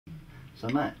So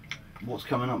Matt, what's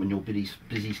coming up in your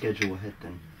busy schedule ahead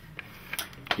then,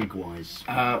 gig-wise?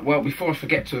 Well, before I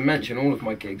forget to mention, all of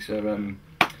my gigs are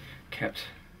kept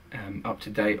up to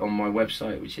date on my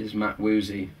website, which is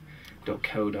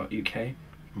mattwoosey.co.uk.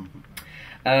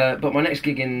 But my next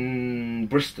gig in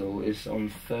Bristol is on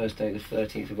Thursday the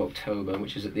 13th of October,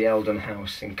 which is at the Eldon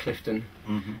House in Clifton.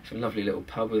 It's a lovely little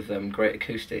pub with great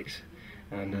acoustics,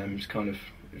 and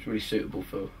it's really suitable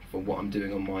for what I'm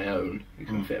doing on my own. You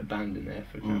can fit a band in there,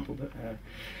 for example. But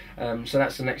so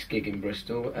that's the next gig in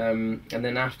Bristol, and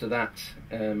then after that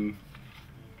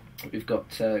we've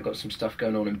got some stuff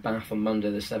going on in Bath on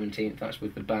Monday the 17th. That's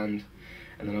with the band.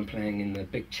 And then I'm playing in the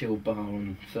Big Chill Bar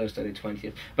on Thursday the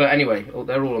 20th. But anyway,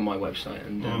 they're all on my website,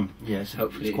 and yes,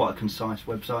 hopefully it's quite a concise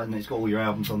website, and it's got all your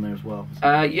albums on there as well.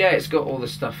 Yeah, it's got all the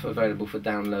stuff available for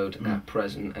download at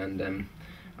present, and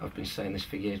I've been saying this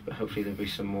for years, but hopefully there'll be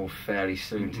some more fairly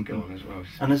soon to go on as well. So.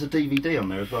 And there's a DVD on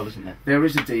there as well, isn't there? There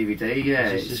is a DVD, yeah.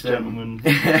 It's this gentleman.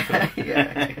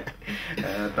 Yeah,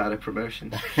 bad a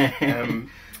promotion.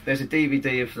 There's a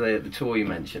DVD of the tour you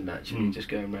mentioned, actually, just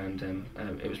going around.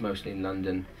 It was mostly in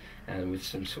London, with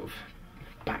some sort of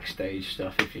backstage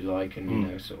stuff, if you like, and you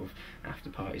know, sort of after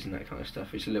parties and that kind of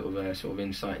stuff. It's a little sort of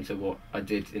insight into what I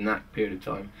did in that period of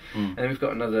time. And then we've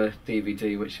got another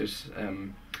DVD, which was a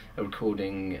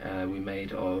recording we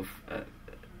made of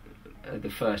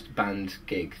the first band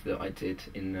gig that I did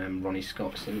in Ronnie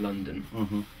Scott's in London.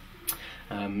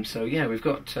 So yeah, we've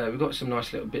got some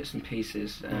nice little bits and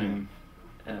pieces.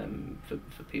 For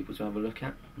people to have a look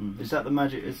at. Is that the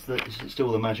Magic? Is it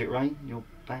still the Magic Rain, your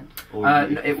band? Or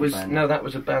it was band? No, that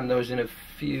was a band I was in a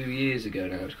few years ago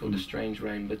now. It's called The Strange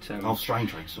Rain, but oh,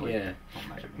 Strange Rain, sorry. Yeah,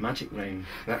 Magic Rain.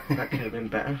 That could have been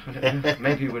better. I don't know.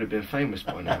 Maybe it would have been famous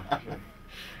by now.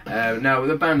 No,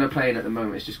 the band I'm playing at the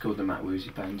moment is just called the Matt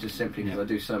Woosey Band, just simply because I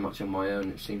do so much on my own.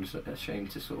 It seems a shame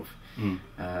to sort of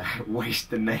waste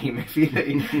the name if you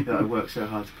that I work so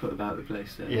hard to put about the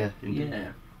place. So, yeah, indeed.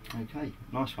 Yeah. Okay,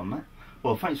 nice one, Matt.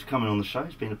 Well, thanks for coming on the show.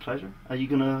 It's been a pleasure. Are you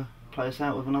going to play us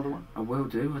out with another one? I will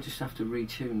do. I just have to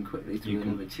retune quickly to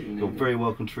another tune. You're very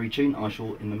welcome to retune. I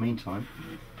shall, in the meantime,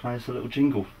 play us a little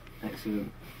jingle.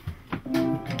 Excellent.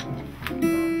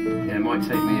 Yeah, it might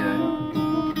take me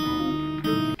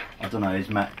I don't know,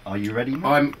 Matt, are you ready,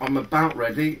 Matt? I'm about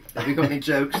ready. Have you got any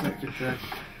jokes? No.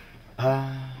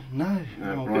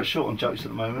 I'm a bit short on jokes at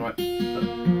the moment. Right.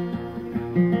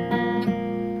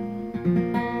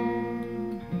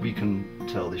 We can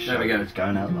tell this show is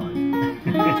going out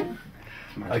live.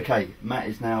 Okay, Matt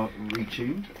is now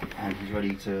retuned and he's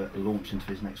ready to launch into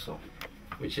his next song,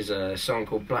 which is a song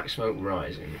called Black Smoke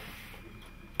Rising.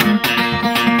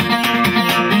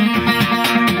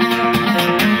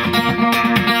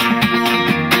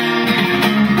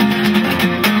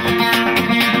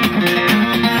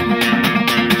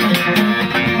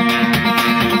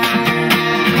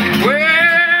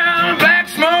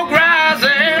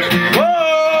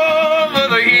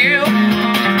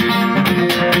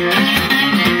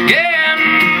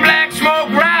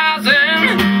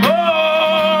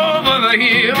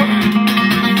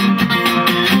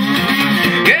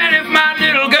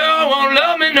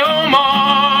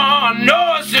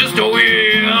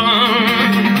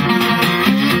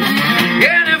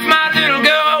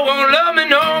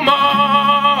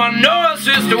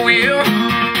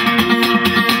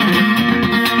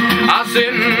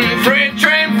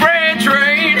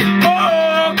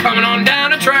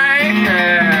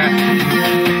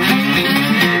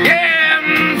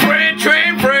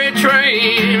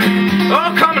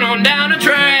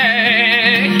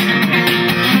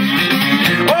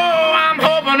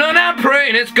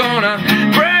 It's gonna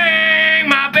bring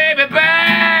my baby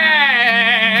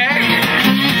back.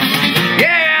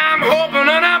 Yeah, I'm hoping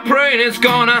and I'm praying it's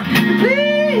gonna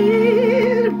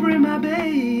bring my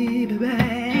baby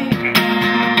back.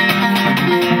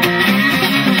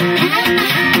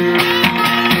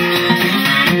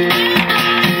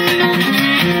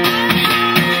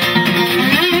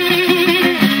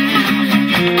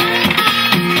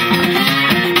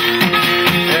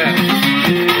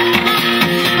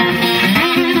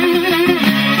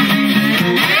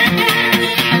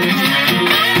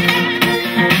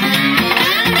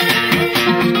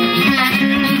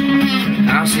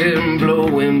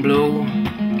 Blow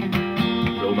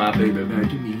my baby back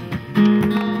to me.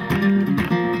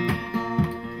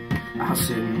 I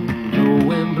said,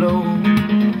 blow and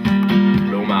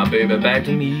blow my baby back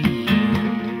to me.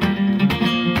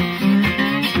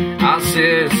 I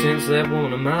said, since that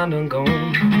one of mine done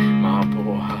gone, my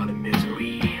poor heart of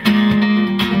misery.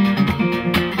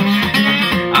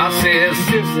 I said,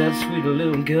 since that sweet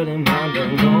little girl of mine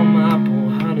done gone, my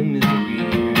poor heart of misery.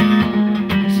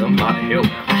 Somebody Yo.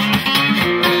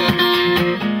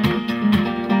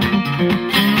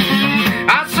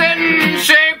 I said,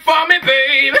 shake for me,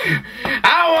 babe.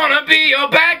 I wanna be your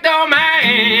backdoor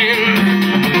man.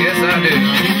 Yes, I do.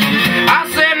 I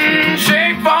said,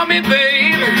 shake for me,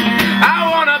 babe. I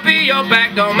wanna be your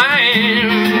backdoor man.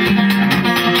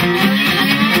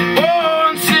 Oh,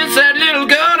 and since that little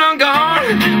girl done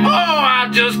gone, oh, I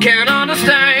just can't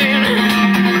understand.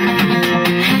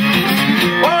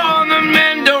 Oh, the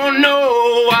men don't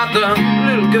know what the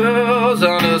little girls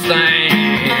understand.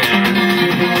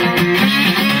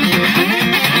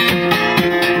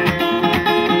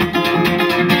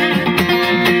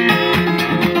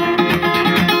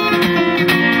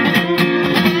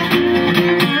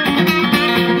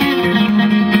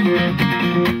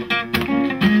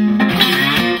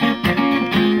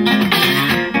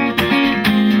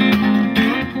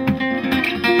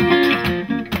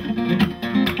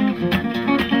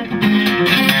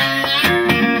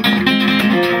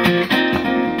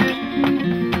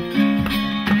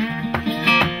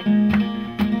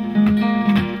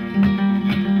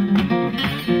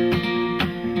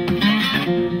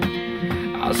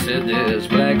 I said there's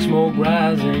black smoke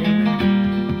rising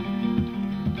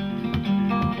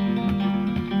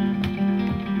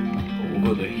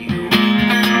over the hill.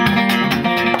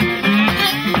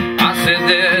 I said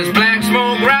there's black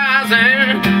smoke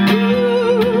rising, ooh,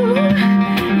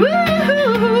 ooh,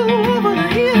 over the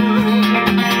hill.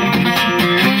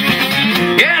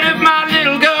 And if my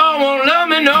little girl won't love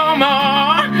me no more,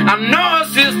 I know her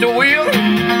sister will.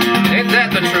 Ain't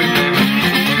that the truth, man?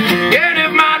 And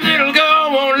if my little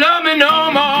girl won't love me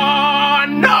no more, I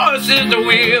know her sister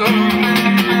will.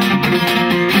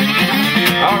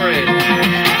 All right.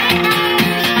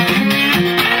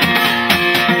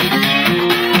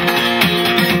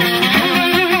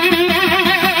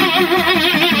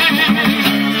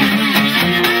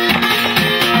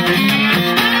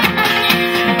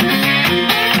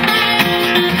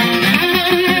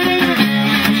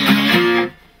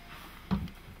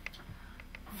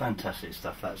 Fantastic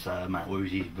stuff. That's Matt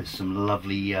Woosey with some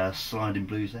lovely sliding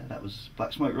blues there. That was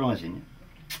Black Smoke Rising.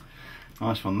 Yeah?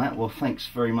 Nice one, Matt. Well, thanks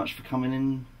very much for coming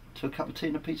in to a cup of tea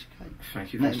and a piece of cake.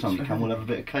 Thank you. Next time you come, we'll have a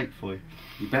bit of cake for you.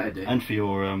 You better do. And for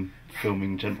your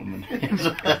filming gentleman.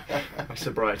 My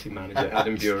sobriety manager,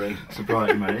 Adam Buren.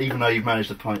 Sobriety manager, even though you've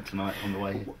managed a pint tonight on the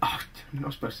way here. Oh, I'm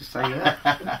not supposed to say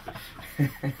that.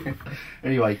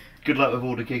 Anyway, good luck with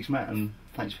all the gigs, Matt, and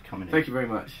thanks for coming in. Thank you very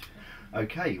much.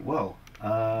 Okay, well,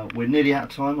 we're nearly out of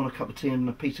time on a cup of tea and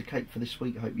a piece of cake for this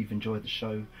week. I hope you've enjoyed the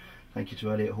show. Thank you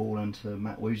to Elliot Hall and to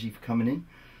Matt Woosey for coming in.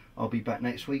 I'll be back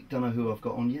next week. Don't know who I've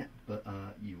got on yet, but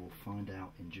you will find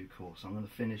out in due course. I'm going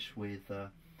to finish with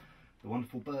the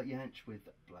wonderful Bert Jansch with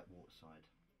Black Waterside.